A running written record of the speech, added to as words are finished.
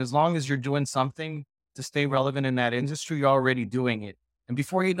As long as you're doing something to stay relevant in that industry, you're already doing it. And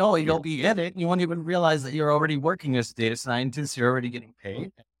before you know it, Yeah. you'll be in it. You won't even realize that you're already working as a data scientist. You're already getting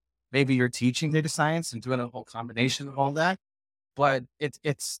paid. Maybe you're teaching data science and doing a whole combination of all that. But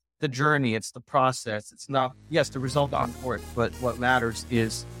it's the journey, it's the process. It's not, yes, the result on board, but what matters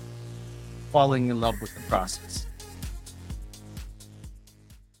is falling in love with the process.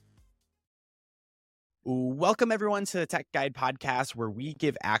 Welcome, everyone, to the Tech Guide podcast, where we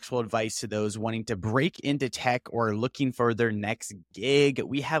give actual advice to those wanting to break into tech or looking for their next gig.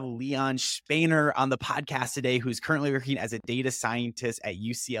 We have Leon Shpaner on the podcast today, who's currently working as a data scientist at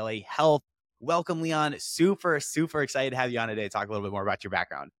UCLA Health. Welcome, Leon. Super excited to have you on today to talk a little bit more about your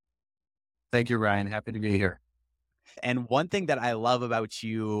background. Thank you, Ryan. Happy to be here. And one thing that I love about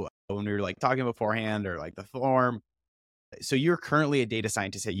you when we were talking beforehand or the form, so you're currently a data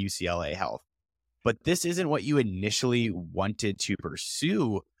scientist at UCLA Health. But this isn't what you initially wanted to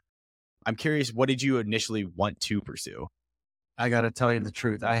pursue. I'm curious, what did you initially want to pursue? I got to tell you the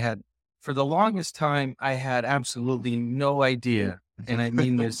truth. For the longest time, I had absolutely no idea. And I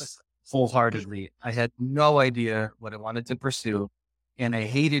mean this wholeheartedly. I had no idea what I wanted to pursue. And I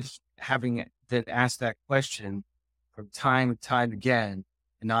hated having been asked that question from time and time again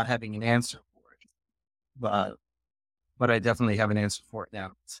and not having an answer for it. But I definitely have an answer for it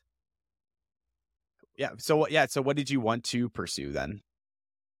now. So what did you want to pursue then?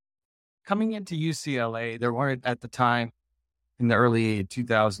 Coming into UCLA, there weren't at the time in the early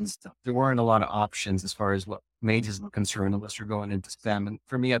 2000s, there weren't a lot of options as far as what majors were concerned, unless you're going into STEM. And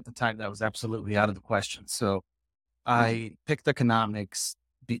for me at the time, that was absolutely out of the question. So I picked economics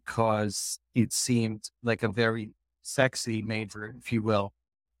because it seemed like a very sexy major, if you will.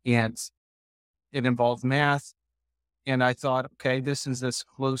 And it involved math. And I thought, okay, this is as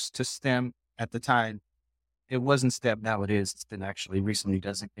close to STEM at the time. It wasn't STEM, now it is. It's been actually recently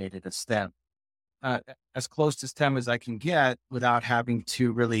designated as STEM. As close to STEM as I can get without having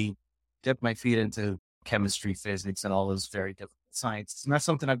to really dip my feet into chemistry, physics, and all those very difficult sciences. And that's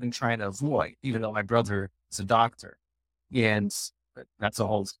something I've been trying to avoid, even though my brother is a doctor. And that's a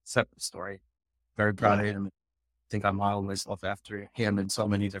whole separate story. Very proud of him. I think I modeled myself after him in so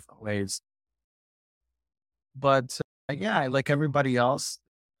many different ways. But like everybody else,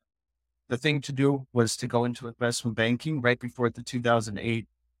 the thing to do was to go into investment banking right before the 2008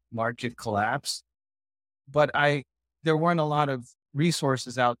 market collapse. But there weren't a lot of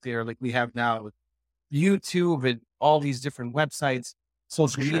resources out there like we have now with YouTube and all these different websites,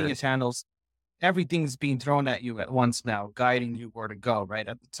 social media channels. Everything's being thrown at you at once now, guiding you where to go, right?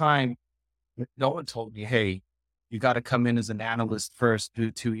 At the time, no one told me, hey, you got to come in as an analyst first,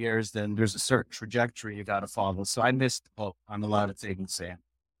 do 2 years, then there's a certain trajectory you got to follow. So I missed on a lot of things. And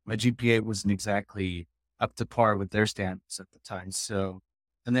my GPA wasn't exactly up to par with their standards at the time. So,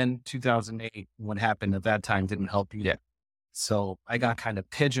 and then 2008, what happened at that time didn't help either. So I got kind of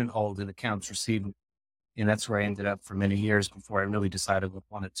pigeonholed in accounts receivable. And that's where I ended up for many years before I really decided what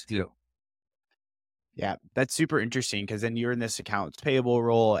I wanted to do. Yeah, that's super interesting because then you're in this accounts payable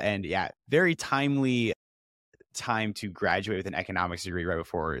role and very timely time to graduate with an economics degree right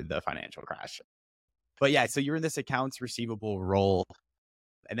before the financial crash. But so you're in this accounts receivable role.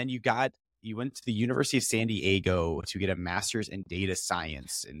 And then you went to the University of San Diego to get a master's in data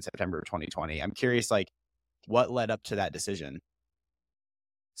science in September of 2020. I'm curious, what led up to that decision?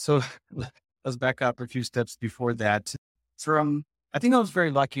 So let's back up a few steps before that. I think I was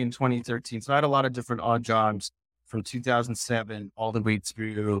very lucky in 2013. So I had a lot of different odd jobs from 2007 all the way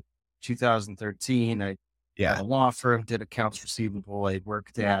through 2013. I had a law firm, did accounts receivable. I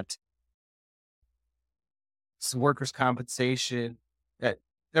worked at some workers' compensation, at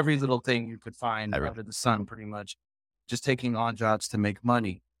every little thing you could find under the sun, pretty much, just taking on jobs to make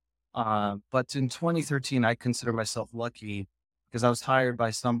money. But in 2013, I consider myself lucky because I was hired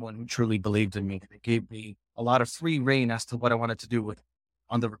by someone who truly believed in me. They gave me a lot of free reign as to what I wanted to do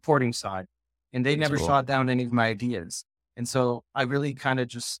on the reporting side. And they never shot down any of my ideas. And so I really kind of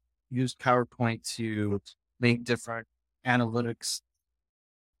just used PowerPoint to make different analytics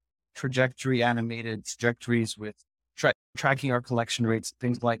animated trajectories with tracking our collection rates,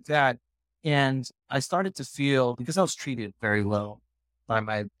 things like that. And I started to feel, because I was treated very well by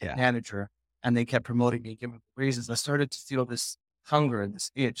my manager and they kept promoting me, giving me raises, I started to feel this hunger and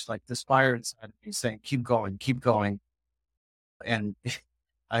this itch, like this fire inside of me saying, keep going, keep going. And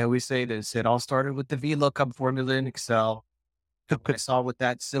I always say this, it all started with the VLOOKUP formula in Excel. I saw what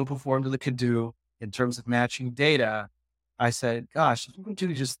that simple formula could do in terms of matching data. I said, gosh, if you can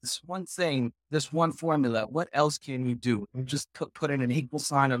do just this one thing, this one formula, what else can you do? You just put in an equal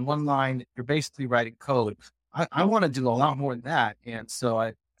sign on one line. You're basically writing code. I want to do a lot more than that. And so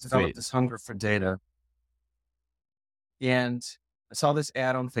I developed Sweet. this hunger for data. And I saw this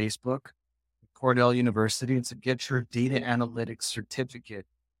ad on Facebook, Cornell University. It's a get your data analytics certificate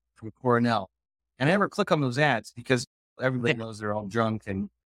from Cornell. And I never click on those ads because everybody knows they're all junk.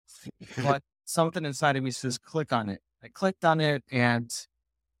 But something inside of me says, click on it. I clicked on it and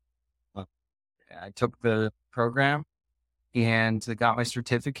uh, I took the program and I got my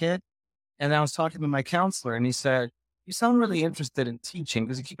certificate. And I was talking to my counselor and he said, you sound really interested in teaching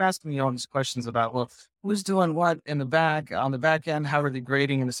because you keep asking me all these questions about, well, who's doing what in the back, on the back end? How are they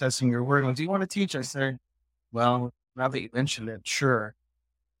grading and assessing your work? Well, do you want to teach? I said, well, now that you mentioned it, sure.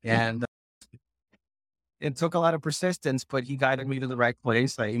 And it took a lot of persistence, but he guided me to the right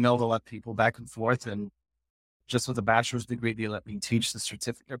place. I emailed a lot of people back and forth. And just with a bachelor's degree, they let me teach the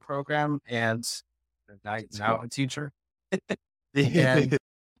certificate program. And That's now cool. I'm a teacher. And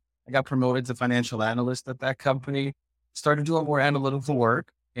I got promoted to financial analyst at that company, started doing more analytical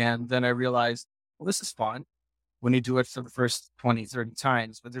work. And then I realized, well, this is fun when you do it for the first 20, 30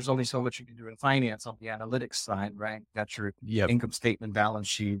 times, but there's only so much you can do in finance on the analytics side, right? You got your Yep. income statement, balance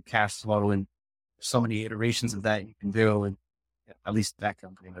sheet, cash flow, and so many iterations of that you can do. And at least that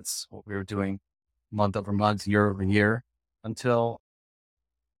company, that's what we were doing month over month, year over year, until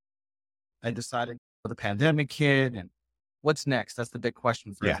I decided the pandemic hit and what's next? That's the big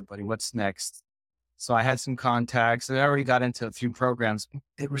question for Yeah. everybody. What's next? So I had some contacts. I already got into a few programs.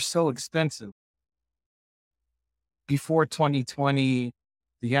 They were so expensive. Before 2020,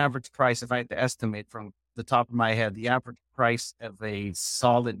 the average price, if I had to estimate from the top of my head, the average price of a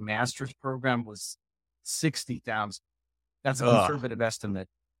solid master's program was 60,000. That's a Ugh. conservative estimate.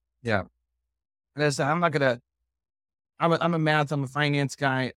 Yeah. Because I'm not gonna. I'm a math. I'm a finance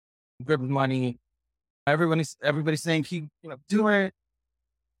guy. Good with money. Everybody's saying keep do it.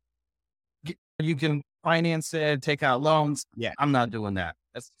 You can finance it, take out loans. Yeah, I'm not doing that.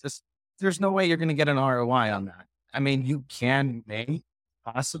 That's just, there's no way you're going to get an ROI on that. I mean, you can, may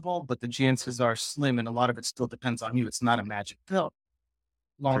possible, but the chances are slim. And a lot of it still depends on you. It's not a magic pill.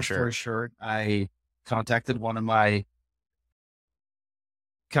 for Long story sure. short, I contacted one of my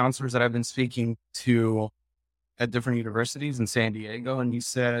counselors that I've been speaking to at different universities in San Diego. And he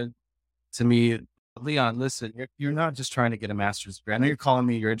said to me, Leon, listen, you're not just trying to get a master's degree. I know you're calling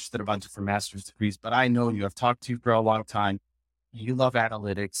me, you're interested about different master's degrees, but I know you. I've talked to you for a long time. You love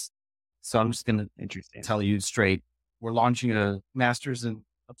analytics. So I'm just going to Interesting. tell you straight. We're launching a master's in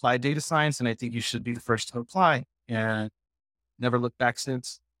applied data science, and I think you should be the first to apply. And never looked back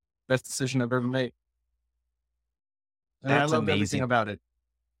since. Best decision I've ever made. And I That's loved everything amazing. about it.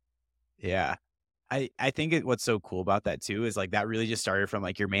 Yeah. I think what's so cool about that too is like that really just started from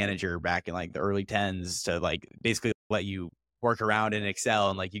like your manager back in like the early tens to like basically let you work around in Excel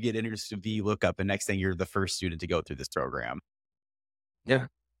and like you get introduced to VLOOKUP and next thing you're the first student to go through this program. Yeah.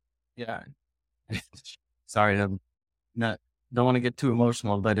 Yeah. Sorry, I'm not, don't want to get too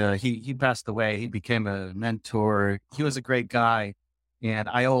emotional, but he passed away. He became a mentor. He was a great guy. And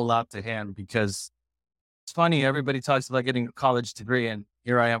I owe a lot to him because it's funny. Everybody talks about getting a college degree, and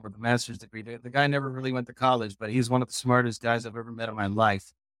here I am with a master's degree. The guy never really went to college, but he's one of the smartest guys I've ever met in my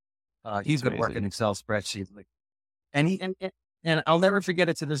life. He's It's good working amazing. Excel spreadsheets, like, and and I'll never forget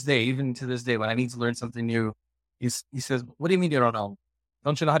it to this day. Even to this day, when I need to learn something new, he says, "What do you mean you don't know?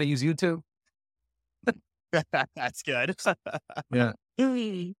 Don't you know how to use YouTube?" That's good. Yeah,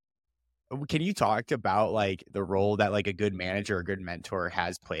 Can you talk about like the role that like a good manager or good mentor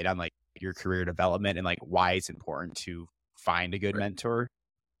has played on like your career development and like why it's important to find a good right. mentor?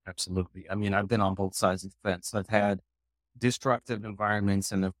 Absolutely. I mean, I've been on both sides of the fence. I've had destructive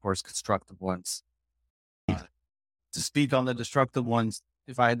environments and, of course, constructive ones. To speak on the destructive ones,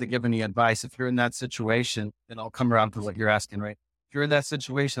 if I had to give any advice, if you're in that situation, then I'll come around to what you're asking, right? If you're in that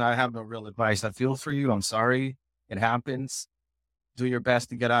situation, I have no real advice. I feel for you. I'm sorry. It happens. Do your best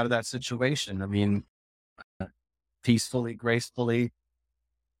to get out of that situation. I mean, peacefully, gracefully,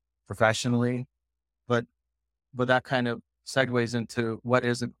 professionally, but that kind of segues into what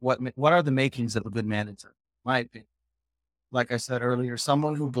are the makings of a good manager? My opinion. Like I said earlier,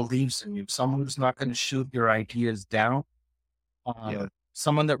 someone who believes in you, someone who's not going to shoot your ideas down, Yeah.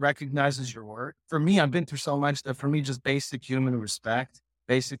 someone that recognizes your work. For me, I've been through so much that for me, just basic human respect,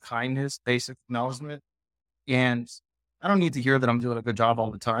 basic kindness, basic acknowledgement. And I don't need to hear that I'm doing a good job all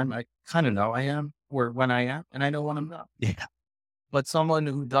the time. I kind of know I am, or when I am, and I know when I'm not. Yeah. But someone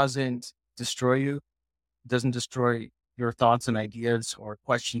who doesn't destroy you, doesn't destroy your thoughts and ideas or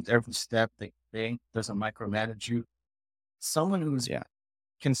questions every step they think, doesn't micromanage you. Someone who's Yeah.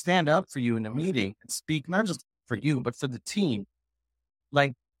 can stand up for you in a meeting and speak not just for you, but for the team,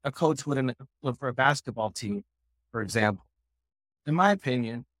 like a coach would for a basketball team, for example. In my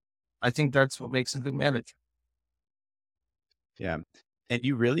opinion, I think that's what makes a good manager. Yeah. And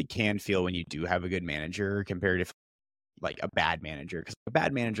you really can feel when you do have a good manager compared to like a bad manager. Because a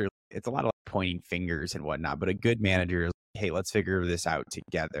bad manager, it's a lot of like pointing fingers and whatnot. But a good manager is, hey, let's figure this out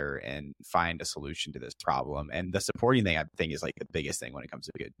together and find a solution to this problem. And the supporting thing, I think, is like the biggest thing when it comes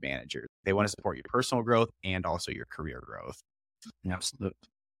to a good manager. They want to support your personal growth and also your career growth. Absolutely.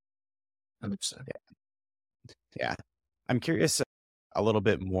 100%. Yeah. I'm curious a little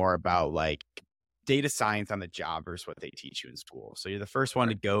bit more about like data science on the job versus what they teach you in school. So you're the first one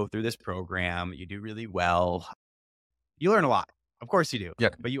to Right. go through this program. You do really well. You learn a lot. Of course you do. Yeah.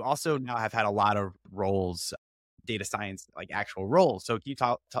 But you also now have had a lot of roles, data science, like actual roles. So can you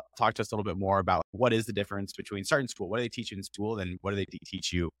talk to us a little bit more about what is the difference between starting school? What do they teach you in school? And what do they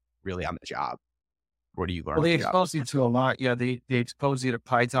teach you really on the job? What do you learn Well, on they the job? expose you to a lot. Yeah, they expose you to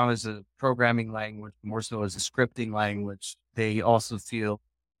Python as a programming language, more so as a scripting language. They also feel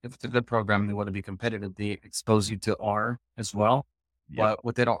if it's a good program, they want to be competitive. They expose you to R as well. Yep. But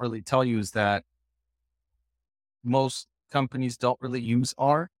what they don't really tell you is that most companies don't really use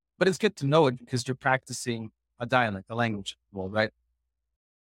R, but it's good to know it because you're practicing a dialect, a language, well, right?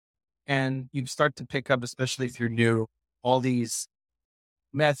 And you start to pick up, especially if you're new, all these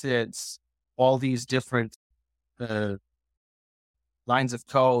methods, all these different uh, lines of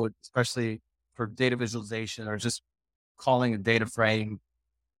code, especially for data visualization or just calling a data frame.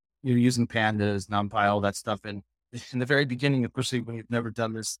 You're using pandas, NumPy, all that stuff. And in the very beginning, especially when you've never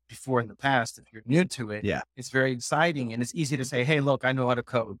done this before in the past, if you're new to it, Yeah. it's very exciting and it's easy to say, hey, look, I know how to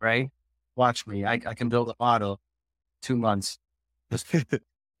code, right? Watch me. I can build a model 2 months.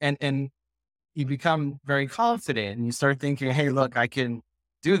 And you become very confident and you start thinking, hey, look, I can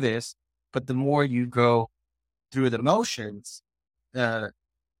do this. But the more you go through the motions, uh,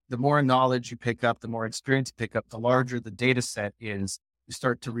 the more knowledge you pick up, the more experience you pick up, the larger the data set is, you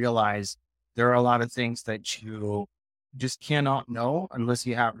start to realize there are a lot of things that you just cannot know unless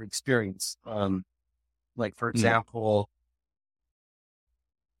you have experience. Like for Yeah. example,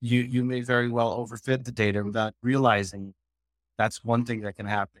 you may very well overfit the data without realizing that's one thing that can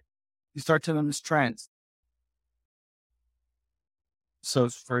happen. You start to notice trends. So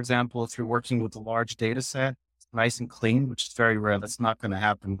for example, if you're working with a large data set, it's nice and clean, which is very rare. That's not going to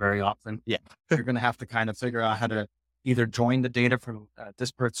happen very often. Yeah. You're going to have to kind of figure out how to either join the data from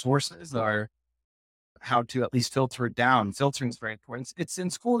disparate sources or how to at least filter it down. Filtering is very important. It's in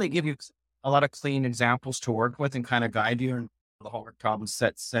school, they give you a lot of clean examples to work with and kind of guide you and the homework problem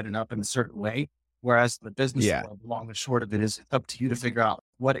set it up in a certain way. Whereas the business Yeah. world, the long and short of it is it's up to you to figure out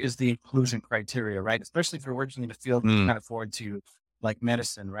what is the inclusion criteria, right? Especially if you're working in a field you Mm. kind of forward to like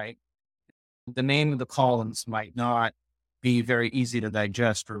medicine, right? The name of the columns might not be very easy to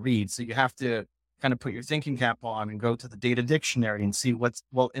digest or read. So you have to kind of put your thinking cap on and go to the data dictionary and see what's,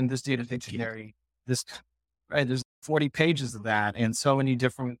 well, in this data Yeah. dictionary, this, right, there's 40 pages of that and so many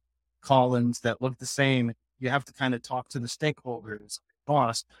different columns that look the same. You have to kind of talk to the stakeholders,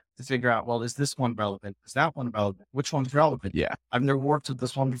 boss, to figure out, well, is this one relevant? Is that one relevant? Which one's relevant? Yeah. I've never worked with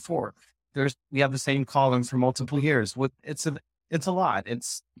this one before. We have the same columns for multiple years. It's a lot.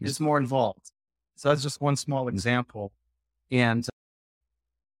 It's more involved. So that's just one small example. And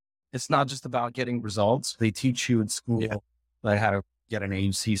it's not just about getting results. They teach you in Yeah. school like how to get an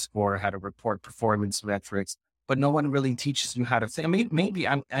AUC score, how to report performance metrics, but no one really teaches you how to think. I mean, maybe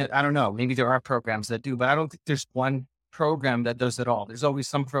I don't know. Maybe there are programs that do, but I don't think there's one program that does it all. There's always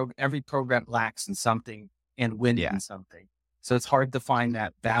some program. Every program lacks in something and wins Yeah. in something. So it's hard to find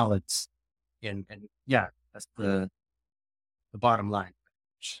that balance. And yeah, that's the bottom line.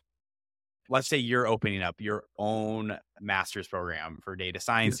 Let's say you're opening up your own master's program for data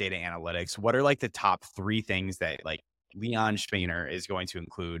science, data analytics. What are like the top 3 things that like Leon Shpaner is going to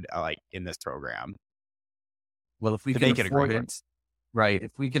include like in this program Well, if we to can make it a great afford one? it, right?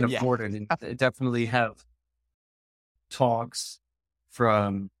 If we can Yeah. afford it, and definitely have talks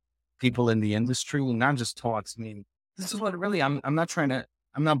from people in the industry, and not just talks. I mean, this is what really I'm not trying to.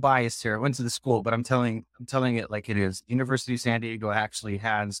 I'm not biased here. I went to the school, but I'm telling it like it is. University of San Diego actually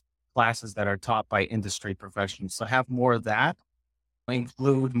has classes that are taught by industry professionals. So have more of that.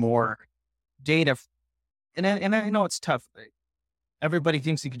 Include more data, and I know it's tough. Everybody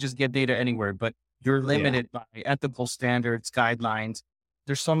thinks you can just get data anywhere, but you're Yeah. limited by ethical standards, guidelines.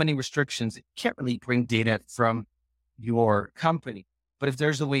 There's so many restrictions. You can't really bring data from your company. But if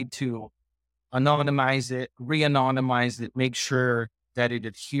there's a way to anonymize it, re-anonymize it, make sure that it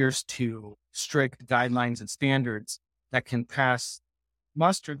adheres to strict guidelines and standards that can pass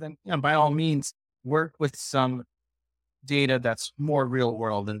muster, then by all means, work with some data that's more real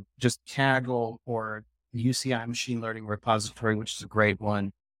world than just Kaggle or the UCI machine learning repository, which is a great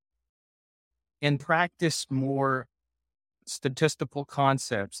one. and practice more statistical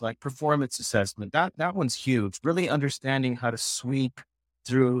concepts like performance assessment. That one's huge. Really understanding how to sweep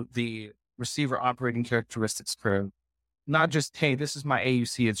through the receiver operating characteristics curve. Not just, hey, this is my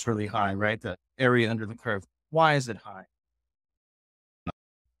AUC, it's really high, right? The area under the curve. Why is it high?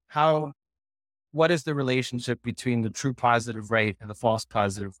 How, what is the relationship between the true positive rate and the false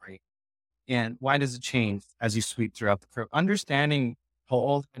positive rate? And why does it change as you sweep throughout the curve? Understanding how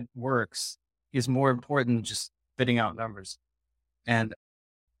all that works is more important than just spitting out numbers. And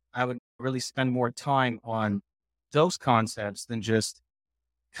I would really spend more time on those concepts than just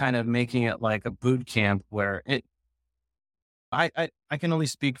kind of making it like a boot camp where I can only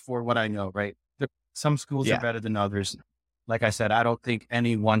speak for what I know, right? Some schools are Yeah. better than others. Like I said, I don't think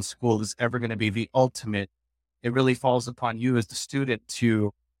any one school is ever going to be the ultimate. It really falls upon you as the student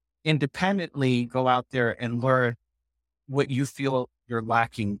to independently go out there and learn what you feel you're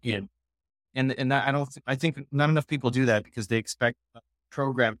lacking in. And that I think not enough people do that because they expect a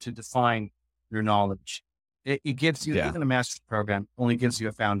program to define your knowledge. It gives you, Yeah. even a master's program only gives you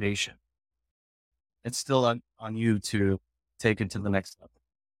a foundation. It's still on you to take it to the next level.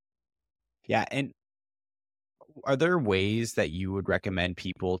 Yeah. And are there ways that you would recommend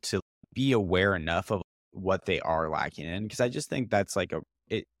people to be aware enough of what they are lacking in? Because I just think that's like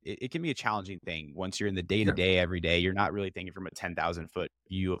it can be a challenging thing once you're in the day to Yeah, day, every day. You're not really thinking from a 10,000-foot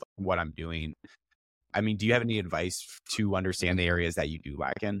view of what I'm doing. I mean, do you have any advice to understand the areas that you do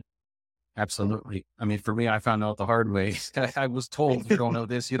lack in? absolutely. I mean, for me, I found out the hard way. I was told, you don't know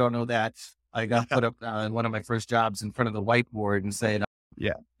this, you don't know that. I got put up in one of my first jobs in front of the whiteboard and said,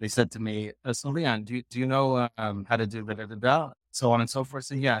 Yeah. they said to me, so Leon, do you know how to do da, so on and so forth? I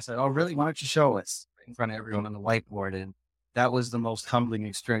said, yeah. I said, oh, really? Why don't you show us in front of everyone on the whiteboard? And that was the most humbling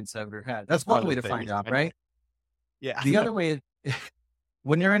experience I've ever had. That's one way to find out, right? Yeah. The other way,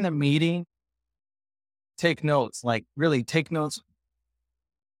 when you're in a meeting, take notes, like really take notes,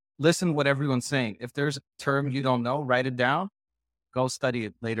 listen to what everyone's saying. If there's a term you don't know, write it down, go study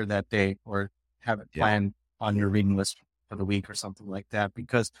it later that day or have it Yeah. planned on your reading list for the week or something like that,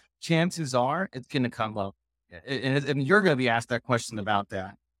 because chances are it's going to come up and you're going to be asked that question about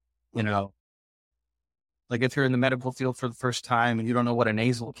that, you know, like if you're in the medical field for the first time and you don't know what a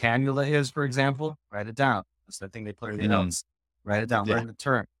nasal cannula is, for example, write it down. That's the thing they put in the Mhm. notes, write it down, Yeah. learn the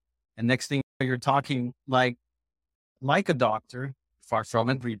term. And next thing you're talking like a doctor, far from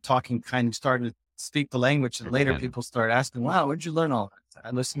it, but you're talking kind of starting to speak the language. And later And people start asking, wow, where'd you learn all that?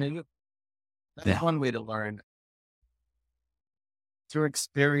 I listened to you. That's yeah. one way to learn through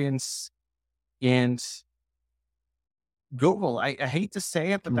experience and Google. I hate to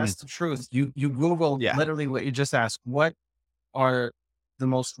say it, but Mhm. that's the truth. You Google Yeah. literally what you just asked. What are the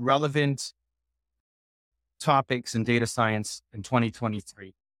most relevant topics in data science in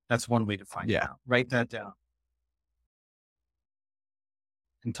 2023? That's one way to find Yeah. out. Write that down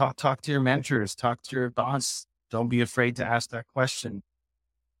and talk to your mentors, talk to your boss. Don't be afraid to ask that question.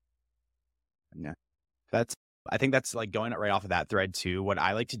 Yeah. That's I think that's like going right off of that thread too. What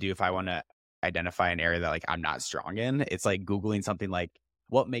I like to do if I want to identify an area that like I'm not strong in, it's like Googling something like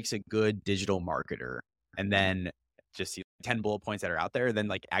what makes a good digital marketer, and then just see 10 bullet points that are out there. Then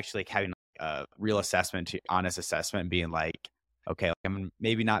like actually like having a real assessment, honest assessment, being like, okay, like, I'm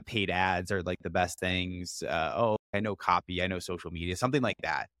maybe not paid ads are like the best things. Oh, I know copy, I know social media, something like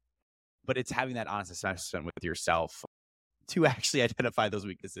that. But it's having that honest assessment with yourself to actually identify those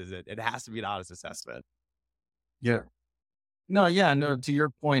weaknesses. It has to be an honest assessment. Yeah. No, yeah, no, to your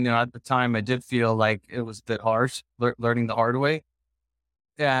point, at the time I did feel like it was a bit harsh learning the hard way.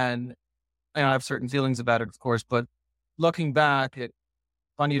 And I have certain feelings about it, of course, but looking back,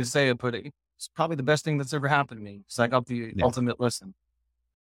 funny to say it, but it's probably the best thing that's ever happened to me. It's like up the Yeah. ultimate listen.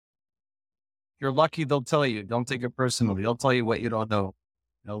 You're lucky they'll tell you. Don't take it personally. They'll tell you what you don't know.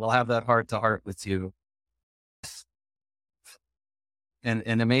 They'll have that heart to heart with you. And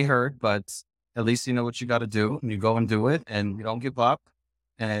it may hurt, but at least you know what you got to do and you go and do it and you don't give up.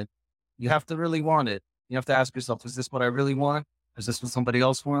 And you have to really want it. You have to ask yourself, is this what I really want? Is this what somebody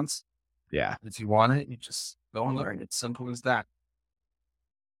else wants? Yeah. If you want it, you just go and learn. It's simple as that.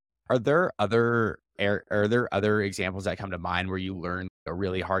 Are there other examples that come to mind where you learned a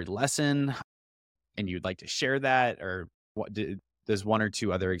really hard lesson and you'd like to share that? Or does one or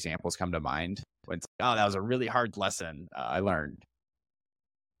two other examples come to mind when it's like, oh, that was a really hard lesson I learned?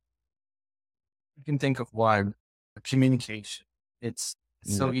 You can think of one, communication. It's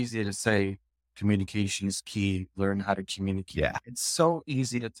so Mhm. easy to say communication is key. Learn how to communicate. Yeah. It's so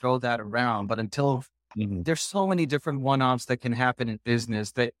easy to throw that around, but until Mhm. there's so many different one-offs that can happen in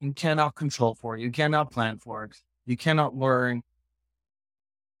business that you cannot control for, you cannot plan for, you cannot learn.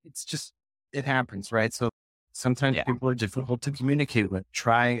 It's just it happens, right? So sometimes Yeah. people are difficult to communicate with.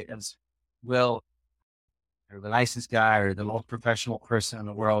 Try as well, or the nicest guy or the most professional person in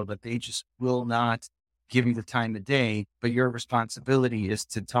the world, but they just will not give you the time of day. But your responsibility is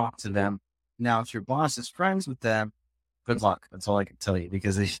to talk to them. Now, if your boss is friends with them, good luck. That's all I can tell you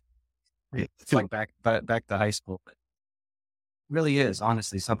because it's like back to high school. But it really is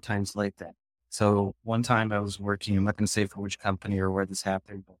honestly sometimes like that. So one time I was working, I'm not going to say for which company or where this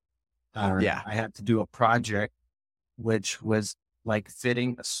happened, but Yeah. I had to do a project which was like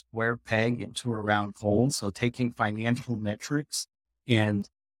fitting a square peg into a round hole. So taking financial metrics and,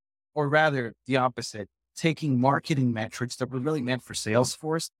 or rather the opposite, taking marketing metrics that were really meant for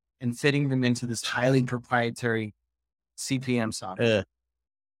Salesforce and fitting them into this highly proprietary CPM software Uh,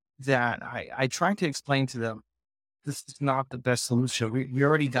 that I tried to explain to them. This is not the best solution. We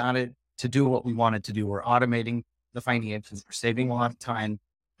already got it to do what we wanted to do. We're automating the finances. We're saving a lot of time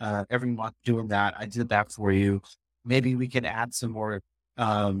every month doing that. I did that for you. Maybe we can add some more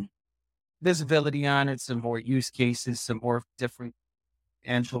um, visibility on it, some more use cases, some more different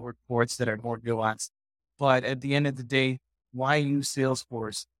annual reports that are more nuanced. But at the end of the day, why use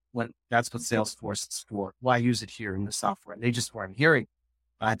Salesforce when that's what Salesforce is for? Why use it here in the software? They just weren't hearing.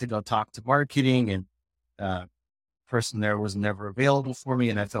 I had to go talk to marketing and uh, person there was never available for me.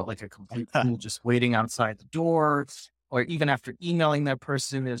 And I felt like a complete fool just waiting outside the door, or even after emailing that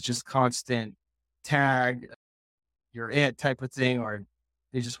person, is just constant tag, you're it type of thing, or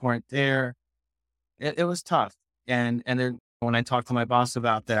they just weren't there. It was tough. And then when I talked to my boss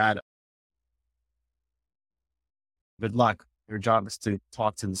about that, good luck. Your job is to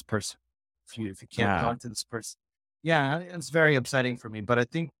talk to this person. If you can't yeah. talk to this person, yeah, it's very upsetting for me. But I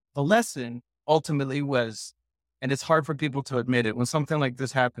think the lesson ultimately was, and it's hard for people to admit it, when something like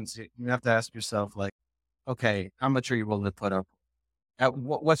this happens, you have to ask yourself, like, okay, how much are you willing to put up?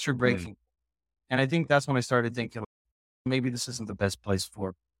 What's your Mm, breaking? And I think that's when I started thinking, maybe this isn't the best place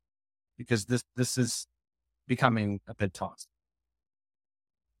for, because this is becoming a bit toxic.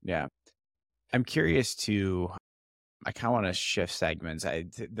 yeah. I'm curious to I kind of want to shift segments.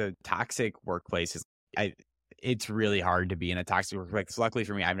 The toxic workplace is, I, it's really hard to be in a toxic workplace. Luckily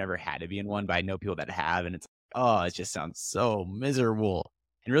for me, I've never had to be in one, but I know people that have, and it's, oh, it just sounds so miserable.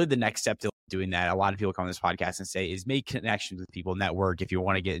 And really, the next step to doing that, a lot of people come on this podcast and say, is make connections with people, network. If you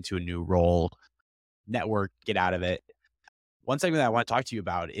want to get into a new role, network, get out of it. One segment that I want to talk to you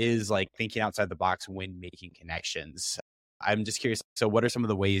about is like thinking outside the box when making connections. I'm just curious. So, what are some of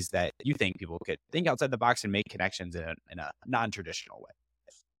the ways that you think people could think outside the box and make connections in a non-traditional way?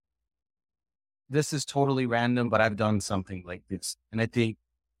 This is totally random, but I've done something like this. And I think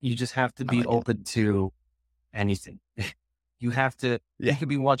you just have to I be like it. open to anything. You Yeah. could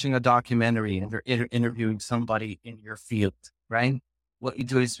be watching a documentary and they're interviewing somebody in your field, right? What you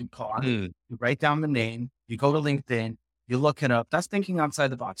do is you call, Mm, you write down the name, you go to LinkedIn, you look it up. That's thinking outside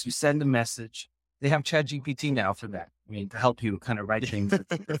the box. You send a message. They have ChatGPT now for that. I mean, to help you kind of write things,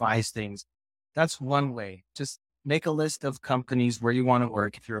 revise things. That's one way. Just make a list of companies where you want to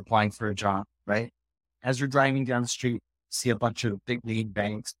work if you're applying for a job, right? As you're driving down the street, see a bunch of big league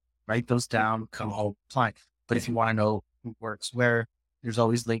banks, write those down, come home, apply. But if you want to know who works where, there's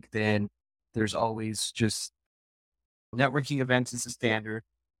always LinkedIn. There's always just networking events is the standard.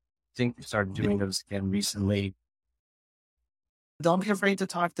 I think we started doing those again recently. Don't be afraid to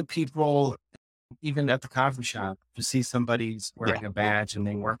talk to people, even at the coffee shop. If you see somebody's yeah. wearing a badge and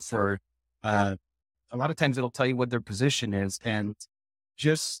they work for, uh, a lot of times it'll tell you what their position is. And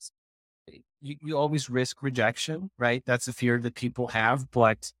just, you always risk rejection, right? That's a fear that people have.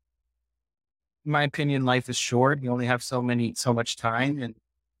 But in my opinion, life is short. You only have so much time. And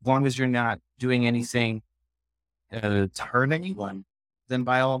as long as you're not doing anything to hurt anyone, then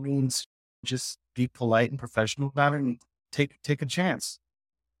by all means, just be polite and professional about it and take a chance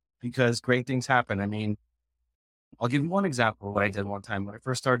because great things happen. I mean, I'll give you one example of what I did one time when I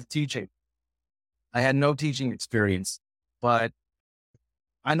first started teaching. I had no teaching experience, but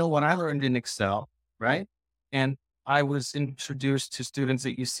I know what I learned in Excel, right? And I was introduced to students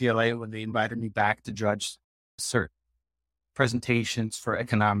at UCLA when they invited me back to judge certain presentations for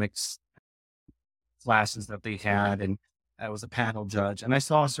economics classes that they had. And I was a panel judge and I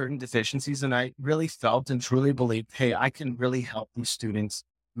saw certain deficiencies and I really felt and truly believed, hey, I can really help these students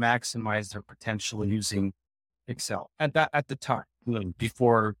maximize their potential using Excel at the time,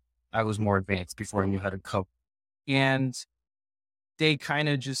 before I was more advanced, before I knew how to code. And they kind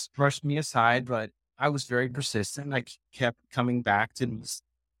of just brushed me aside, but I was very persistent. I kept coming back to these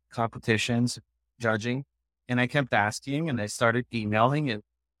competitions, judging, and I kept asking and I started emailing and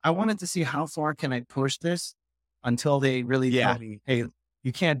I wanted to see how far can I push this until they really Yeah. told me, hey,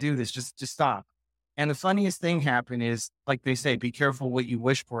 You can't do this. Just stop. And the funniest thing happened is, like they say, be careful what you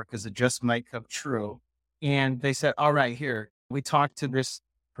wish for because it just might come true. And they said, all right, here, we talked to this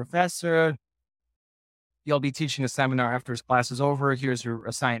professor. You'll be teaching a seminar after his class is over. Here's your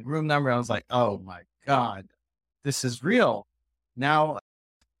assigned room number. I was like, oh my God, this is real. Now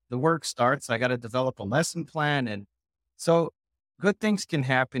the work starts. I got to develop a lesson plan. And so good things can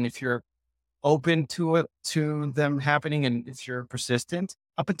happen if you're open to it, to them happening. And if you're persistent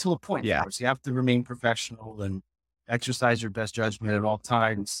up until a point, of Yeah. course, you have to remain professional and exercise your best judgment at all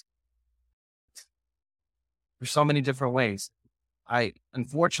times. There's so many different ways.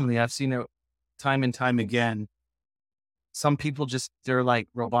 Unfortunately, I've seen it time and time again. Some people they're like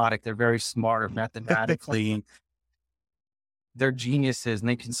robotic. They're very smart mathematically. They're geniuses and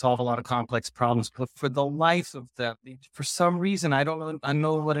they can solve a lot of complex problems. But for the life of them, for some reason, I don't know, I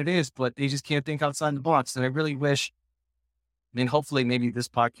know what it is, but they just can't think outside the box. And I really wish, hopefully maybe this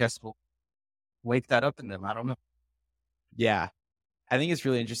podcast will wake that up in them. I don't know. Yeah. I think it's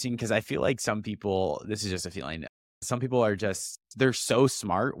really interesting because I feel like some people, this is just a feeling, some people are they're so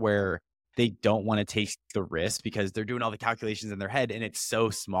smart where they don't want to take the risk because they're doing all the calculations in their head and it's so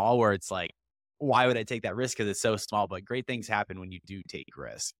small where it's like, why would I take that risk? Because it's so small, but great things happen when you do take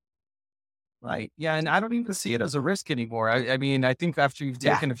risks. Right. Yeah. And I don't even see it as a risk anymore. I think after you've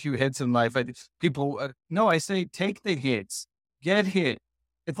Yeah. taken a few hits in life, people, no, I say take the hits, get hit.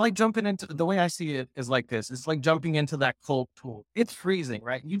 It's like jumping into the way I see it is like this. It's like jumping into that cold pool. It's freezing,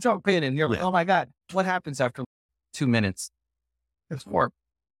 right? You jump in and you're like, Yeah. oh my God, what happens after 2 minutes? It's warm.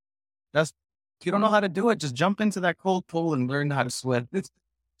 If you don't know how to do it, just jump into that cold pool and learn how to swim.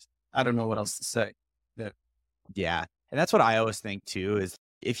 I don't know what else to say. Yeah. Yeah. And that's what I always think too, is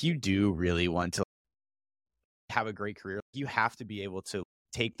if you do really want to have a great career, you have to be able to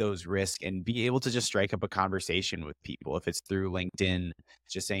take those risks and be able to just strike up a conversation with people. If it's through LinkedIn,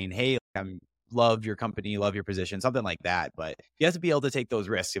 just saying, hey, I'm love your company, love your position, something like that. But you have to be able to take those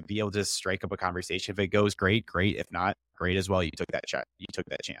risks and be able to strike up a conversation. If it goes great, great. If not, great as well. You took that shot. You took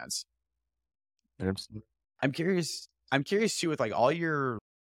that chance. Absolutely. I'm curious too, with like all your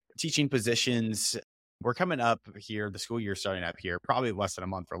teaching positions, we're coming up here, the school year starting up here, probably less than a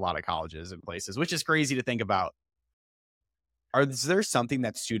month for a lot of colleges and places, which is crazy to think about. Is there something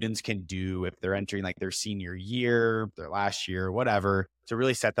that students can do if they're entering like their senior year, their last year, whatever, to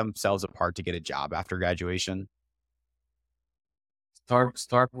really set themselves apart to get a job after graduation?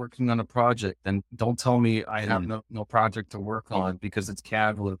 Start working on a project, and don't tell me I have Mm, no project to work on because it's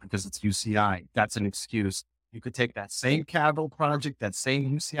Cavill or because it's UCI. That's an excuse. You could take that same Cavill project, that same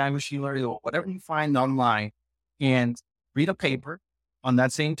UCI machine learning, or whatever you find online, and read a paper on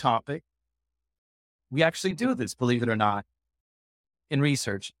that same topic. We actually do this, believe it or not, in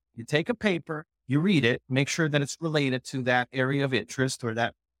research. You take a paper, you read it, make sure that it's related to that area of interest or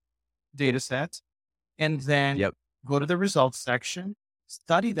that data set, and then yep. go to the results section,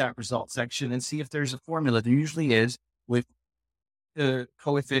 study that results section and see if there's a formula. There usually is with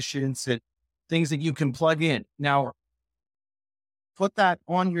coefficients and things that you can plug in. Now, put that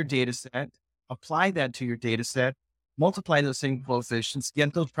on your data set, apply that to your data set, multiply those same coefficients,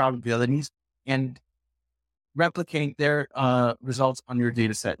 get those probabilities, and replicate their results on your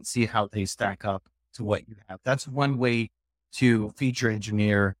data set and see how they stack up to what you have. That's one way to feature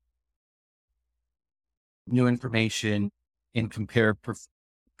engineer new information and compare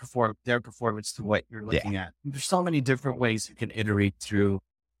their performance to what you're Yeah. looking at. There's so many different ways you can iterate through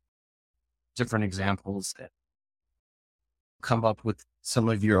different examples and come up with some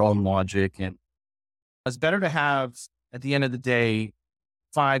of your own logic. And it's better to have, at the end of the day,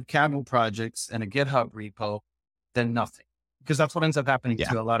 5 Kaggle projects and a GitHub repo than nothing. Because that's what ends up happening Yeah.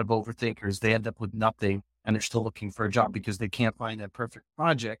 to a lot of overthinkers. They end up with nothing and they're still looking for a job because they can't find that perfect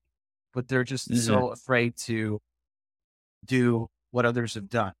project, but they're just so afraid to do what others have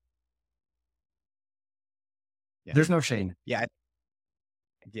done. Yeah. There's no shame. Yeah.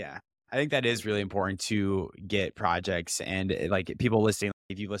 Yeah. I think that is really important to get projects and like people listening.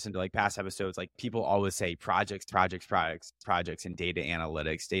 If you listen to like past episodes, like people always say projects, and data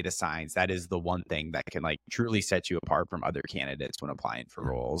analytics, data science. That is the one thing that can like truly set you apart from other candidates when applying for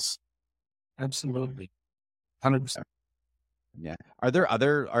roles. Absolutely. 100%. Yeah. Are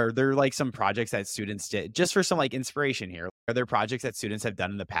there like some projects that students did just for some like inspiration here? Are there projects that students have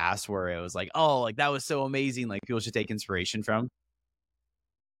done in the past where it was like, oh, like that was so amazing. Like people should take inspiration from?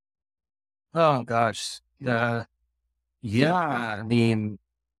 Oh gosh. Yeah.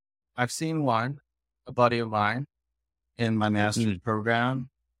 I've seen one, a buddy of mine in my master's program.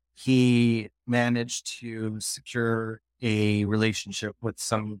 He managed to secure a relationship with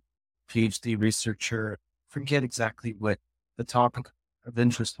some PhD researcher. Forget exactly what the topic of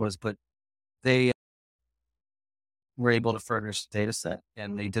interest was, but they were able to furnish the data set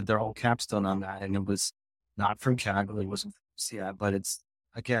and they did their whole capstone on that. And it was not from Kaggle, it wasn't from CI, but it's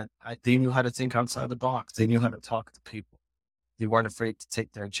again, they knew how to think outside the box. They knew how to talk to people. They weren't afraid to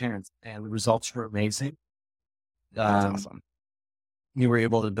take their chance, and the results were amazing. That's Um, awesome. you were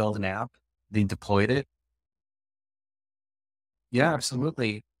able to build an app. They deployed it. Yeah,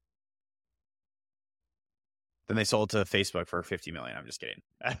 absolutely. Then they sold to Facebook for 50 million. I'm just kidding.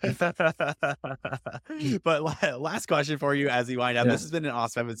 But last question for you as we wind up. Yeah. This has been an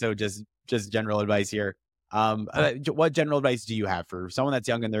awesome episode. Just general advice here. What general advice do you have for someone that's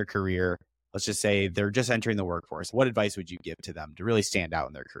young in their career? Let's just say they're just entering the workforce. What advice would you give to them to really stand out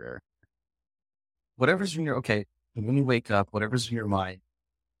in their career? Whatever's in your, okay, when you wake up, whatever's in your mind,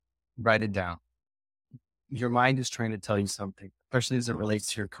 write it down. Your mind is trying to tell you something, especially as it relates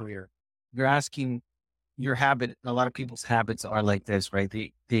to your career. You're asking your habit. A lot of people's habits are like this, right?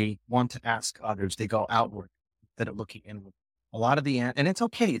 They want to ask others. They go outward instead of looking inward. A lot of and it's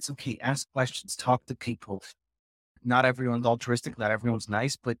okay. It's okay. Ask questions, talk to people. Not everyone's altruistic. Not everyone's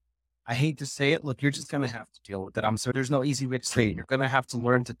nice, but I hate to say it. Look, you're just going to have to deal with it. I'm sorry. There's no easy way to say it. You're going to have to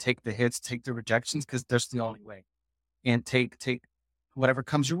learn to take the hits, take the rejections, because that's the only way, and take whatever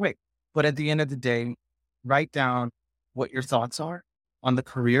comes your way. But at the end of the day, write down what your thoughts are on the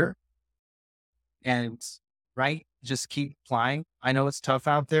career and just keep applying. I know it's tough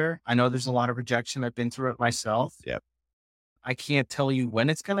out there. I know there's a lot of rejection. I've been through it myself. Yep. I can't tell you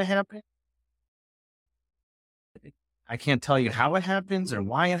when it's going to happen. I can't tell you how it happens or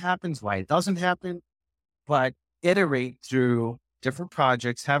why it happens, why it doesn't happen, but iterate through different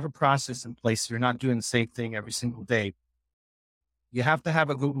projects, have a process in place. So you're not doing the same thing every single day. You have to have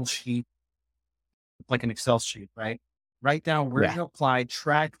a Google sheet, like an Excel sheet, right? Write down where Yeah. you apply,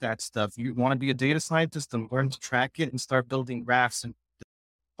 track that stuff. You want to be a data scientist and learn to track it and start building graphs and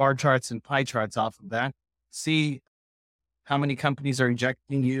bar charts and pie charts off of that. See how many companies are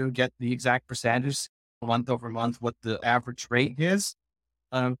ejecting you, get the exact percentages month over month, what the average rate is.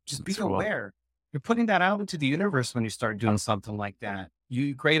 Just be That's cool. aware. You're putting that out into the universe when you start doing something like that.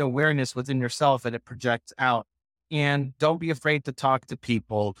 You create awareness within yourself and it projects out. And don't be afraid to talk to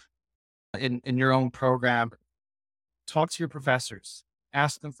people in your own program. Talk to your professors,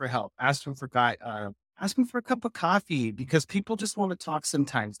 ask them for help, ask them for ask them for a cup of coffee because people just want to talk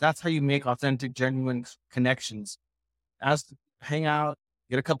sometimes. That's how you make authentic, genuine connections. Hang out,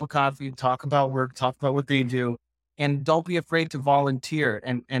 get a cup of coffee, talk about work, talk about what they do, and don't be afraid to volunteer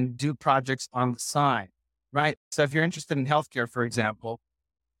and do projects on the side, right? So if you're interested in healthcare, for example,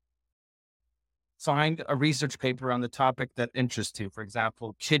 find a research paper on the topic that interests you. For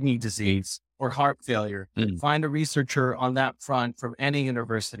example, kidney disease or heart failure. Mm. Find a researcher on that front from any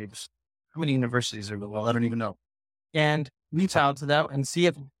university. How many universities are in the world? I don't even know. And reach out to them and see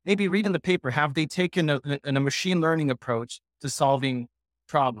if maybe reading the paper, have they taken a machine learning approach to solving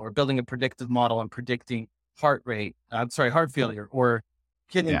problem or building a predictive model and predicting heart failure or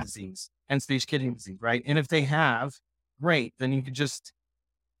kidney disease, end stage kidney disease, right? And if they have, great, then you could just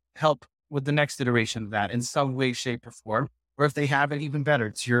help with the next iteration of that in some way, shape, or form. Or if they have it, even better,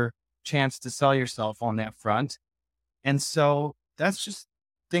 it's your chance to sell yourself on that front. And so that's just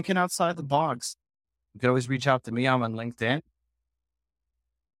thinking outside the box. You can always reach out to me. I'm on LinkedIn.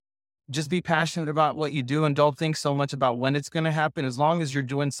 Just be passionate about what you do and don't think so much about when it's going to happen. As long as you're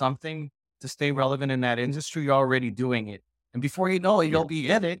doing something to stay relevant in that industry, you're already doing it. And before you know it, you'll be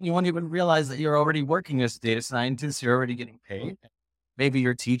in it. You won't even realize that you're already working as a data scientist. You're already getting paid. Maybe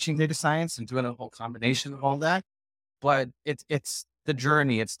you're teaching data science and doing a whole combination of all that. But it's the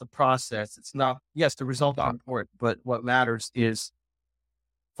journey. It's the process. It's not, yes, the result are important, but what matters is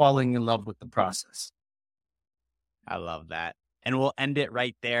falling in love with the process. I love that. And we'll end it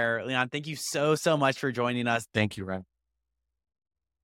right there. Leon, thank you so much for joining us. Thank you, Ren.